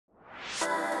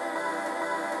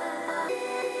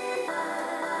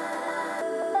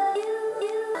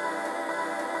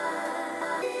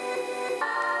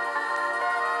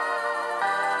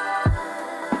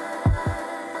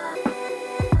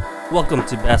Welcome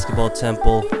to Basketball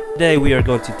Temple. Today we are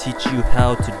going to teach you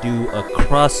how to do a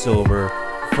crossover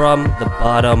from the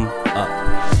bottom up.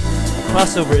 A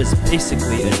crossover is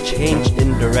basically a change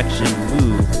in direction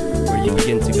move where you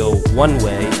begin to go one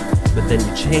way, but then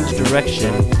you change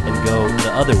direction and go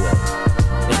the other way.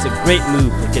 It's a great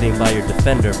move for getting by your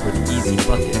defender for the easy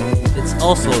bucket. It's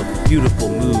also a beautiful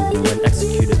move when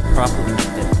executed properly,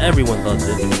 and everyone loves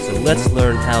it, so let's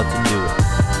learn how to do it.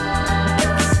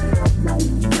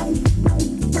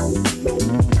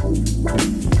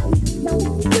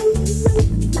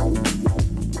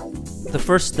 The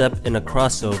first step in a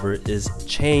crossover is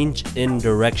change in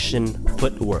direction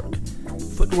footwork.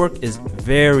 Footwork is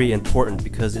very important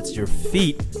because it's your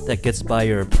feet that gets by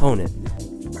your opponent.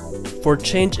 For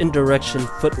change in direction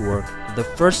footwork, the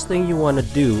first thing you want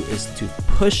to do is to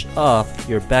push off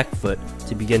your back foot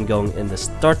to begin going in the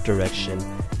start direction.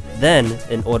 Then,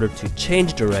 in order to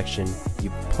change direction, you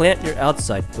plant your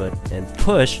outside foot and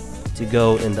push to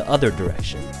go in the other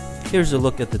direction. Here's a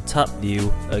look at the top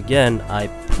view. Again, I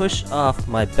push off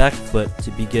my back foot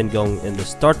to begin going in the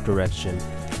start direction.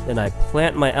 Then I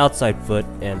plant my outside foot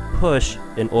and push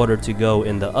in order to go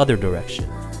in the other direction.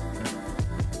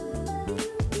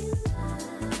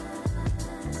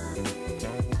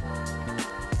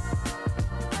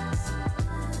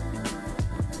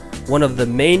 One of the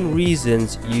main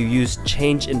reasons you use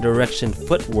change in direction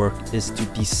footwork is to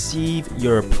deceive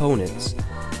your opponents.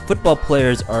 Football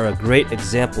players are a great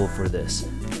example for this.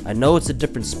 I know it's a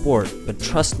different sport, but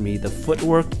trust me, the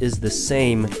footwork is the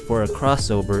same for a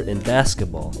crossover in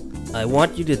basketball. I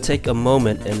want you to take a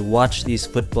moment and watch these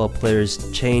football players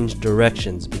change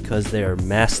directions because they are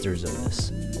masters of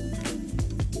this.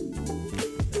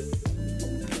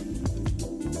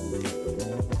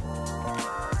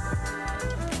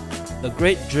 A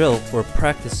great drill for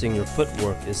practicing your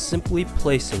footwork is simply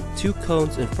placing two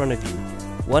cones in front of you,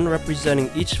 one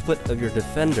representing each foot of your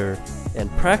defender, and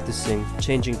practicing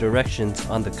changing directions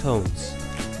on the cones.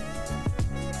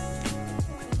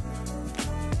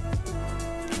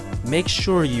 Make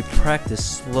sure you practice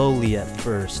slowly at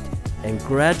first and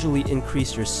gradually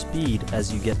increase your speed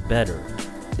as you get better.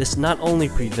 This not only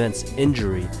prevents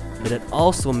injury, but it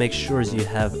also makes sure you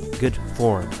have good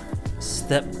form.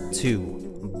 Step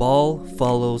 2. Ball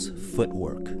follows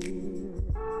footwork.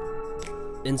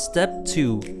 In step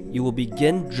 2, you will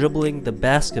begin dribbling the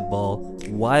basketball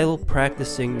while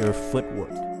practicing your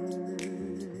footwork.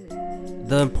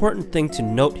 The important thing to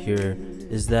note here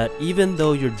is that even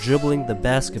though you're dribbling the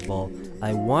basketball,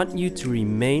 I want you to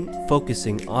remain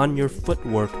focusing on your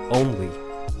footwork only.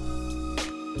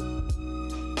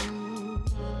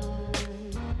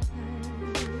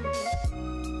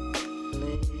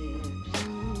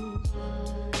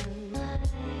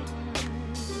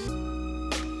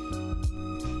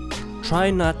 Try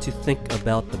not to think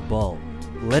about the ball.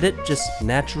 Let it just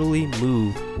naturally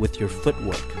move with your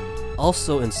footwork.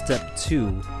 Also in step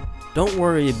 2, don't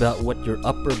worry about what your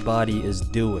upper body is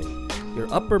doing.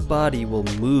 Your upper body will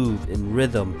move in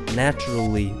rhythm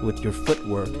naturally with your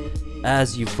footwork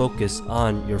as you focus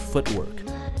on your footwork.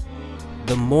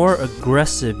 The more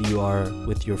aggressive you are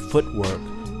with your footwork,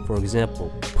 for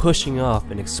example, pushing off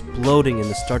and exploding in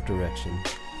the start direction,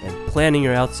 and planting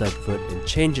your outside foot and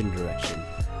changing direction,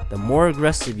 the more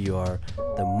aggressive you are,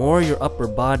 the more your upper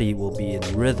body will be in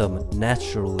rhythm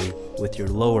naturally with your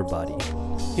lower body.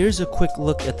 Here's a quick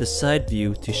look at the side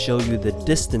view to show you the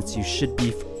distance you should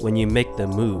be when you make the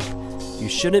move. You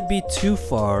shouldn't be too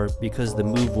far because the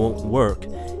move won't work,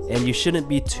 and you shouldn't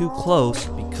be too close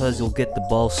because you'll get the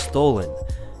ball stolen.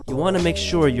 You want to make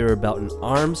sure you're about an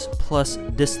arm's plus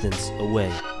distance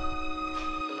away.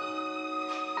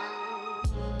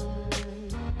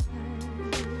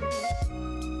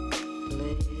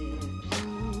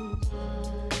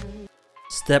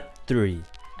 Step 3.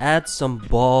 Add some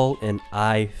ball and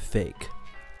eye fake.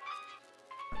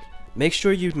 Make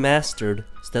sure you've mastered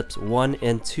steps 1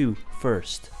 and 2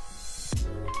 first.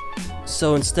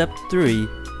 So in step 3,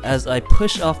 as I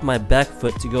push off my back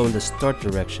foot to go in the start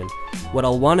direction, what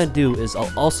I'll want to do is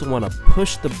I'll also want to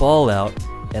push the ball out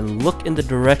and look in the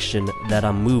direction that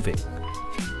I'm moving.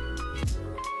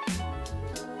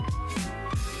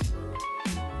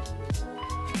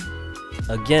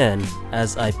 Again,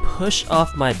 as I push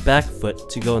off my back foot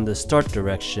to go in the start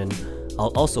direction,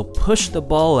 I'll also push the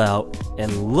ball out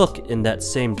and look in that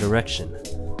same direction.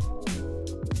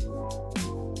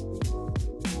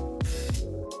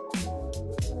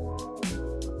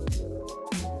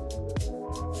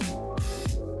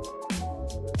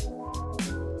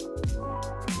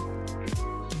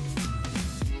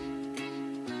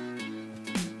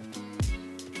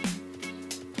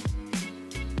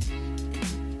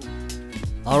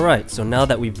 Alright, so now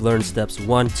that we've learned steps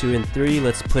 1, 2, and 3,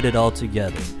 let's put it all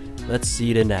together. Let's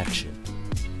see it in action.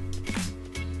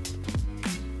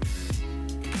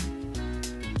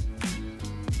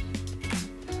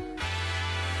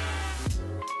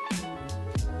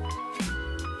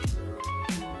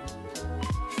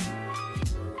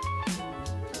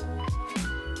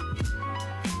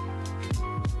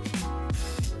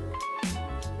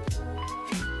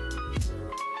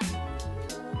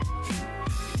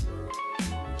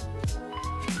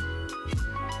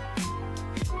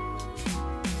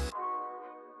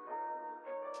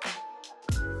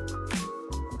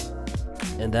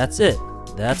 And that's it.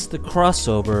 That's the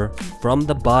crossover from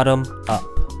the bottom up.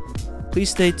 Please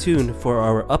stay tuned for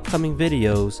our upcoming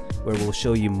videos where we'll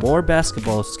show you more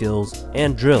basketball skills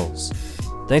and drills.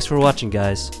 Thanks for watching,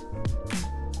 guys.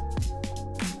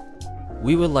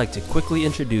 We would like to quickly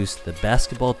introduce the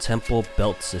Basketball Temple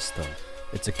Belt System.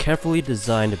 It's a carefully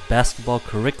designed basketball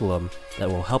curriculum that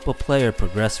will help a player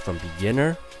progress from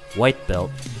beginner, white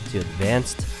belt, to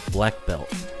advanced black belt.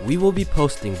 We will be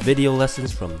posting video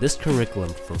lessons from this curriculum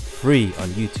for free on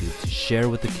YouTube to share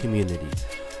with the community.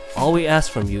 All we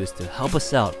ask from you is to help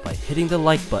us out by hitting the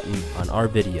like button on our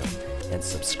video and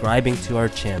subscribing to our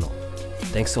channel.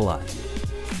 Thanks a lot.